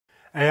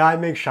AI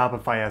makes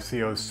Shopify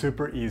SEO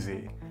super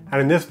easy, and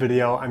in this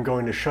video I'm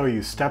going to show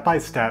you step by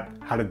step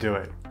how to do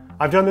it.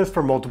 I've done this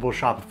for multiple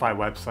Shopify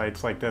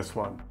websites like this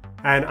one,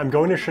 and I'm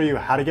going to show you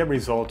how to get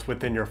results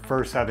within your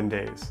first 7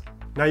 days.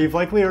 Now you've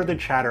likely heard the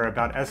chatter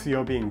about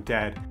SEO being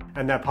dead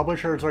and that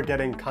publishers are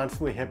getting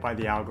constantly hit by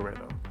the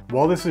algorithm.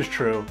 While this is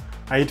true,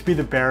 I hate to be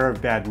the bearer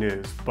of bad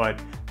news, but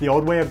the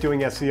old way of doing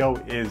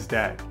SEO is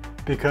dead,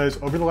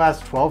 because over the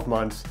last 12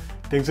 months,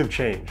 things have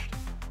changed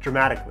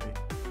dramatically.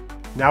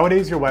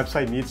 Nowadays, your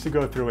website needs to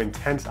go through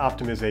intense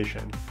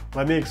optimization.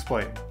 Let me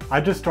explain.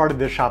 I just started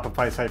this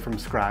Shopify site from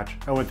scratch,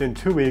 and within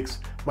 2 weeks,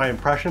 my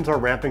impressions are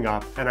ramping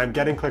up and I'm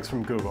getting clicks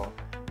from Google.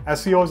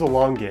 SEO is a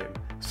long game,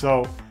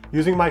 so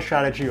using my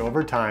strategy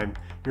over time,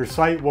 your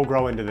site will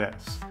grow into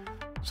this.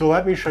 So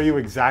let me show you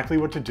exactly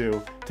what to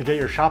do to get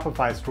your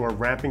Shopify store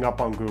ramping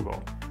up on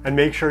Google. And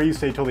make sure you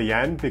stay till the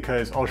end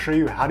because I'll show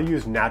you how to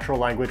use natural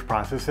language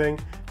processing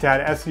to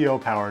add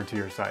SEO power to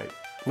your site.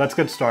 Let's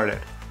get started.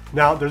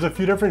 Now, there's a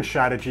few different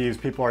strategies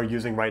people are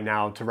using right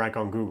now to rank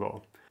on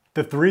Google.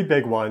 The 3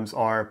 big ones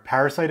are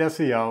parasite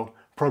SEO,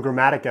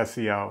 programmatic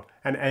SEO,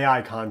 and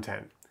AI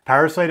content.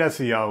 Parasite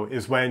SEO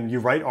is when you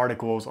write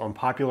articles on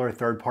popular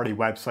third-party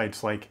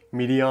websites like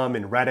Medium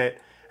and Reddit,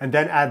 and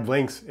then add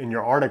links in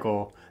your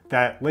article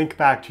that link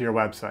back to your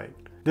website.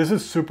 This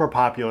is super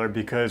popular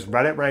because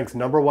Reddit ranks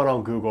 #1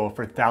 on Google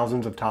for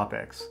thousands of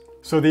topics.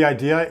 So the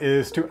idea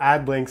is to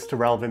add links to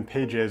relevant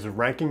pages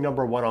ranking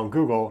 #1 on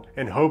Google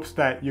in hopes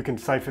that you can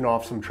siphon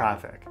off some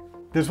traffic.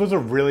 This was a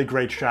really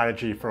great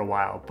strategy for a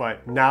while,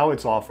 but now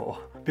it's awful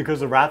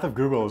because the wrath of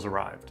Google has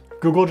arrived.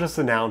 Google just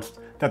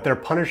announced that they're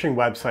punishing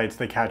websites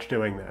they catch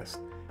doing this.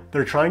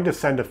 They're trying to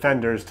send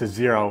offenders to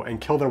 0 and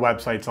kill their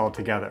websites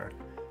altogether.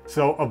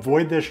 So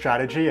avoid this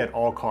strategy at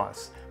all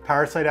costs.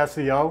 Parasite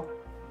SEO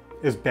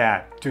is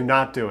bad. Do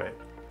not do it.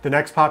 The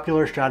next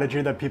popular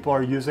strategy that people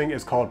are using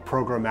is called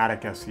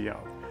programmatic SEO.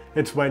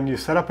 It's when you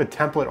set up a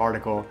template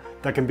article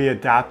that can be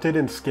adapted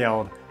and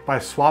scaled by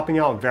swapping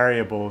out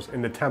variables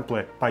in the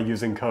template by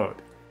using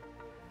code.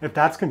 If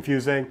that's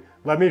confusing,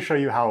 let me show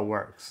you how it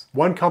works.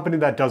 One company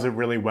that does it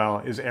really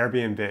well is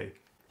Airbnb.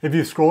 If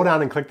you scroll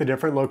down and click the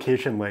different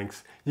location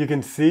links, you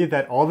can see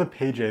that all the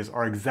pages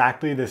are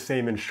exactly the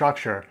same in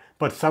structure,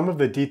 but some of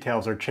the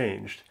details are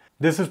changed.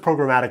 This is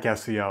programmatic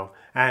SEO,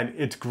 and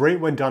it's great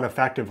when done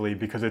effectively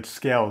because it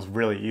scales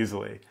really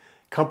easily.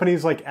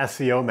 Companies like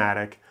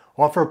SEOmatic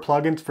offer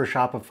plugins for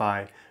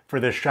Shopify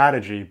for this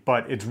strategy,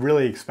 but it's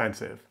really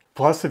expensive.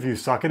 Plus, if you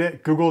suck at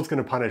it, Google's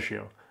going to punish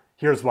you.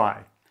 Here's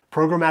why.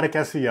 Programmatic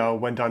SEO,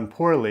 when done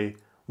poorly,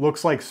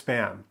 looks like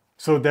spam.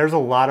 So there's a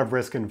lot of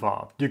risk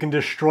involved. You can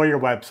destroy your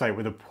website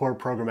with a poor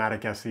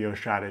programmatic SEO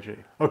strategy.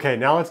 Okay,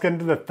 now let's get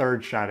into the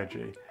third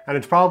strategy, and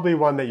it's probably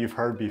one that you've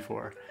heard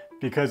before,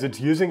 because it's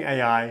using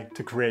AI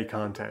to create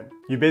content.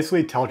 You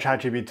basically tell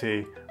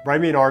ChatGPT, write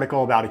me an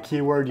article about a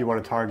keyword you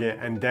want to target,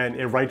 and then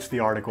it writes the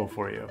article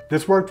for you.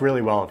 This worked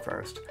really well at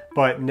first,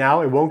 but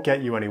now it won't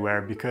get you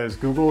anywhere because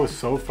Google is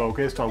so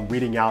focused on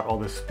weeding out all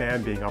the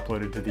spam being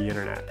uploaded to the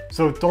internet.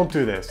 So don't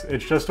do this,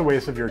 it's just a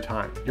waste of your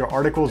time. Your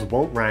articles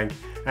won't rank,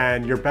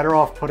 and you're better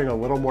off putting a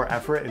little more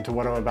effort into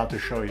what I'm about to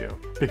show you.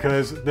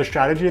 Because the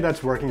strategy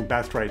that's working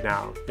best right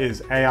now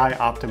is AI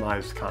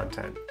optimized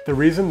content. The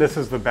reason this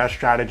is the best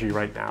strategy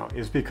right now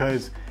is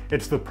because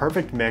it's the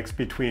perfect mix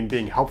between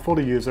being helpful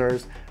to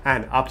users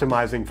and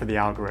optimizing for the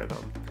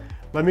algorithm.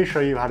 Let me show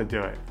you how to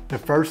do it. The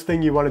first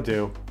thing you want to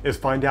do is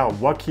find out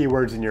what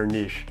keywords in your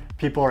niche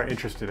people are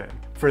interested in.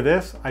 For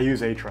this, I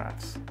use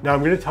Ahrefs. Now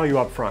I'm going to tell you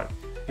up front,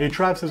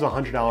 Ahrefs is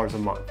 $100 a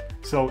month.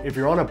 So if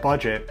you're on a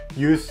budget,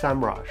 use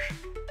SEMrush.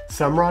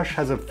 SEMrush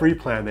has a free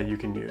plan that you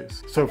can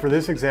use. So for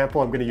this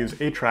example, I'm going to use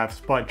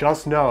Ahrefs, but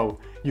just know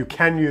you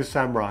can use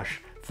SEMrush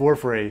for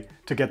free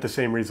to get the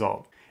same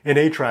result. In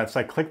Ahrefs,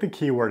 I click the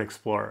Keyword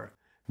Explorer.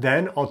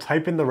 Then I'll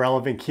type in the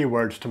relevant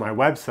keywords to my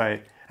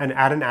website and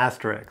add an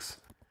asterisk.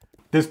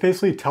 This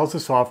basically tells the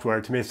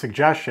software to make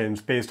suggestions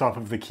based off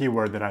of the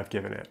keyword that I've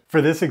given it.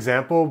 For this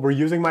example, we're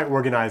using my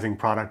organizing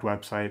product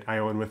website I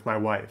own with my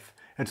wife.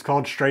 It's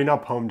called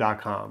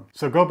StraightenUpHome.com.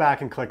 So go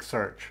back and click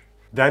Search.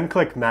 Then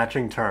click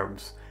Matching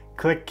Terms.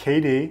 Click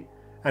KD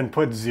and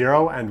put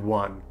 0 and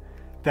 1.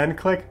 Then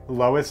click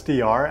Lowest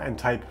DR and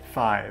type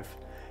 5.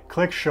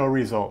 Click Show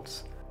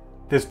Results.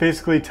 This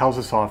basically tells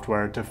the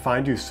software to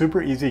find you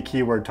super easy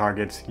keyword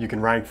targets you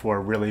can rank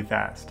for really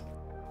fast.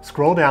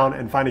 Scroll down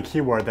and find a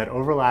keyword that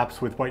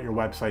overlaps with what your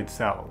website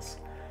sells.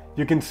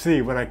 You can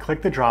see when I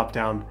click the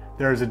dropdown,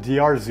 there is a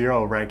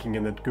DR0 ranking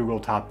in the Google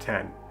Top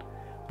 10.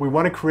 We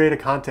want to create a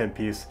content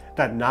piece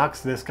that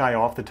knocks this guy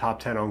off the top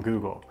 10 on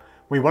Google.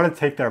 We want to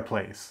take their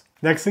place.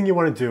 Next thing you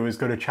want to do is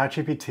go to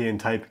ChatGPT and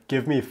type,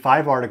 give me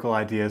 5 article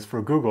ideas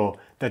for Google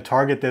that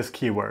target this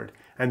keyword,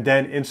 and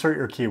then insert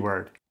your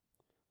keyword.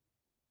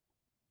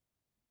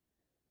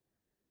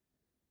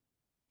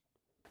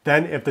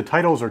 Then, if the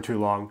titles are too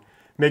long,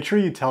 make sure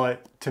you tell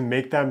it to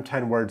make them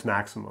 10 words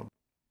maximum.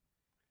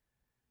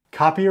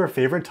 Copy your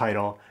favorite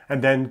title,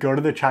 and then go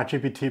to the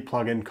ChatGPT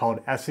plugin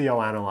called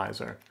SEO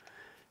Analyzer.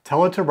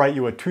 Tell it to write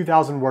you a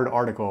 2,000 word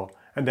article,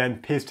 and then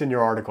paste in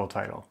your article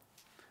title.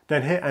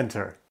 then hit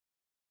enter.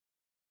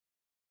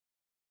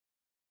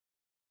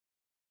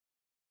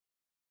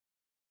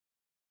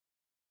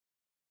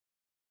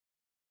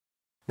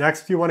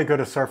 Next, you want to go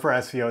to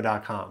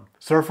SurferSEO.com.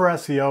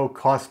 SurferSEO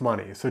costs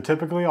money, so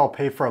typically I'll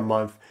pay for a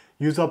month,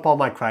 use up all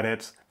my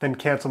credits, then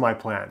cancel my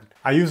plan.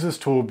 I use this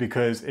tool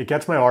because it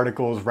gets my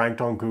articles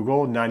ranked on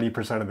Google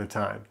 90% of the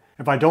time.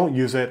 If I don't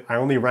use it, I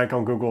only rank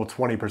on Google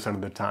 20%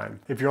 of the time.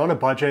 If you're on a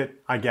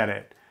budget, I get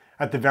it.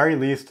 At the very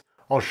least,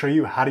 I'll show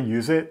you how to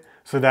use it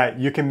so that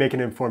you can make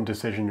an informed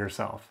decision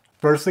yourself.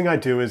 First thing I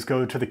do is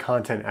go to the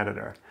content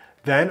editor.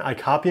 Then I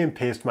copy and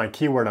paste my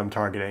keyword I'm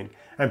targeting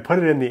and put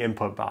it in the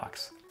input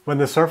box. When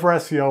the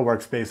SurferSEO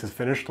workspace is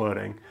finished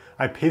loading,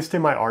 I paste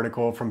in my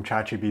article from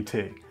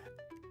ChatGPT.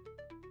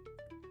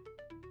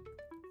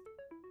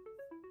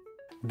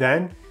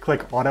 Then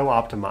click Auto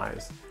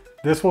Optimize.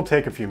 This will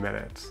take a few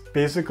minutes.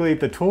 Basically,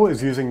 the tool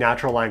is using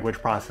natural language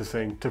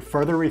processing to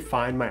further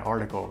refine my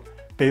article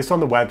based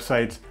on the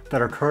websites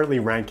that are currently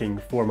ranking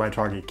for my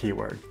target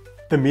keyword.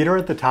 The meter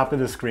at the top of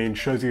the screen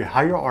shows you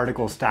how your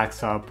article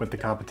stacks up with the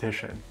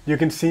competition. You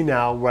can see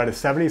now we're at a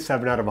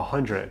 77 out of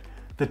 100.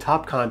 The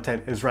top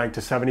content is ranked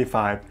to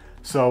 75,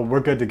 so we're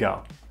good to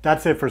go.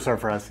 That's it for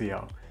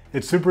SurferSEO.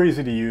 It's super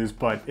easy to use,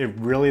 but it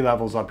really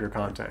levels up your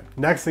content.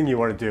 Next thing you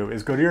want to do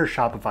is go to your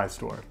Shopify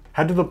store.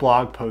 Head to the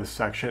blog post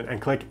section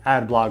and click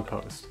Add Blog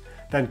Post.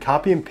 Then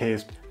copy and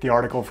paste the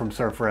article from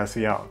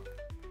SurferSEO.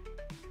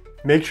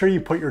 Make sure you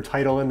put your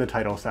title in the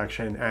title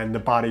section and the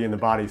body in the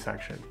body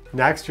section.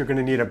 Next, you're going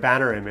to need a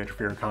banner image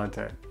for your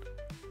content.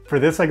 For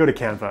this, I go to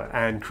Canva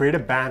and create a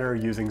banner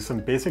using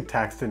some basic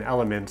text and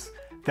elements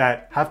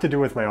that have to do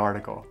with my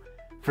article.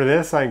 For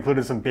this, I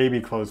included some baby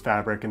clothes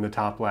fabric in the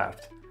top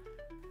left.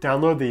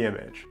 Download the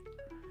image.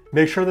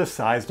 Make sure the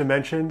size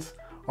dimensions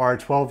are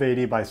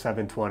 1280 by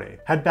 720.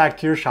 Head back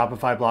to your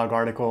Shopify blog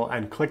article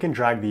and click and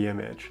drag the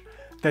image.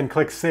 Then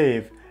click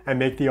Save and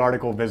make the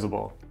article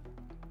visible.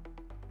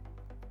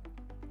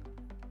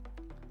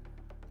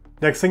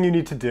 Next thing you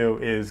need to do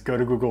is go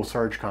to Google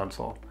Search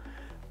Console.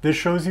 This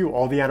shows you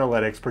all the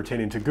analytics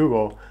pertaining to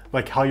Google,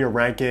 like how you're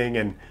ranking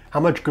and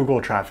how much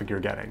Google traffic you're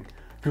getting.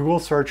 Google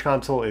Search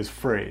Console is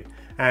free,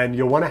 and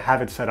you'll want to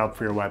have it set up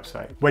for your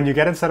website. When you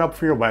get it set up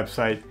for your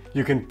website,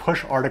 you can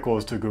push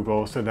articles to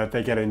Google so that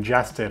they get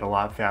ingested a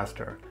lot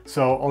faster.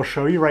 So I'll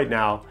show you right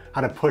now how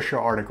to push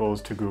your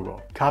articles to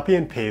Google. Copy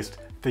and paste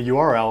the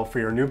URL for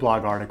your new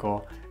blog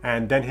article,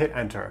 and then hit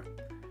enter.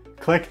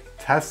 Click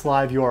Test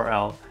Live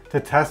URL to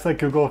test that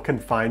Google can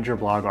find your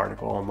blog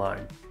article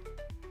online.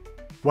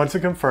 Once it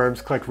confirms,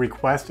 click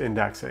Request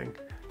Indexing.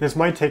 This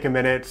might take a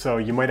minute, so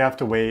you might have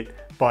to wait,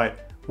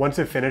 but once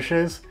it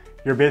finishes,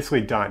 you're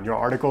basically done. Your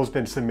article's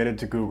been submitted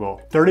to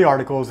Google. 30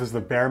 articles is the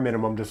bare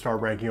minimum to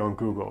start ranking on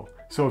Google.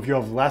 So if you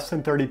have less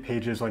than 30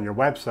 pages on your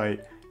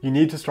website, you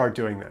need to start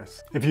doing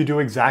this. If you do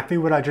exactly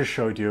what I just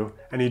showed you,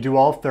 and you do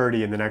all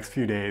 30 in the next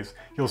few days,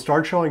 you'll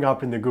start showing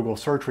up in the Google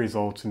search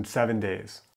results in 7 days.